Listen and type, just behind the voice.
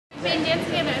Been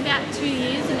dancing for about 2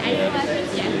 years in April, I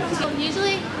think, yeah.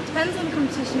 Usually, depends on the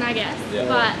competition, I guess, Yeah.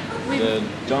 but... The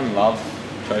John Love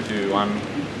Trophy we won,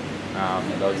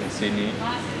 that was in Sydney,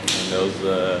 and there was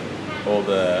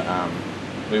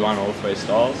we won all 3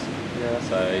 styles,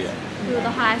 so yeah. We were the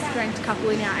highest ranked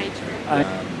couple in our age group.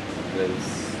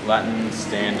 There's Latin,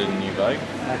 Standard and New Vogue.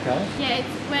 Okay. Yeah,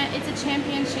 it's a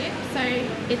championship, so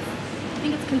I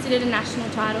think it's considered a national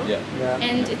title,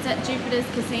 and it's at Jupiter's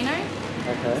Casino.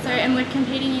 Okay. So, and we're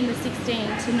competing in the 16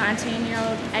 to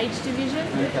 19-year-old age division.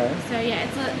 Okay. So yeah,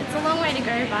 it's a long way to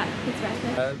go, but it's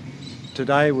worth it.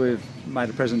 Today we've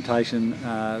made a presentation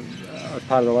as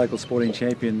part of the local Sporting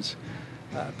Champions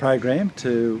program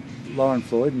to Lauren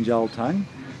Floyd and Joel Tung,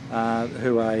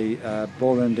 who are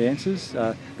ballroom dancers.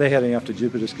 They're heading up to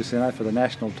Jupiter's Casino for the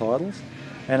national titles,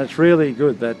 and it's really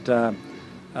good that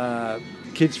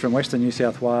kids from Western New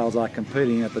South Wales are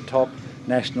competing at the top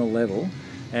national level,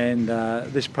 and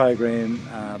this program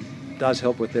does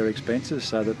help with their expenses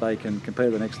so that they can compete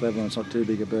at the next level and it's not too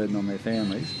big a burden on their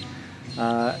families.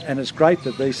 And it's great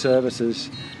that these services,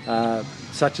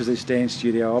 such as this dance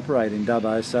studio, operate in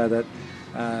Dubbo so that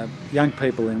young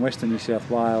people in Western New South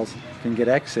Wales can get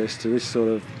access to this sort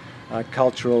of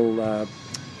cultural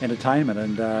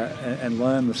entertainment and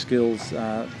learn the skills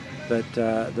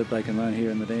that they can learn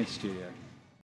here in the dance studio.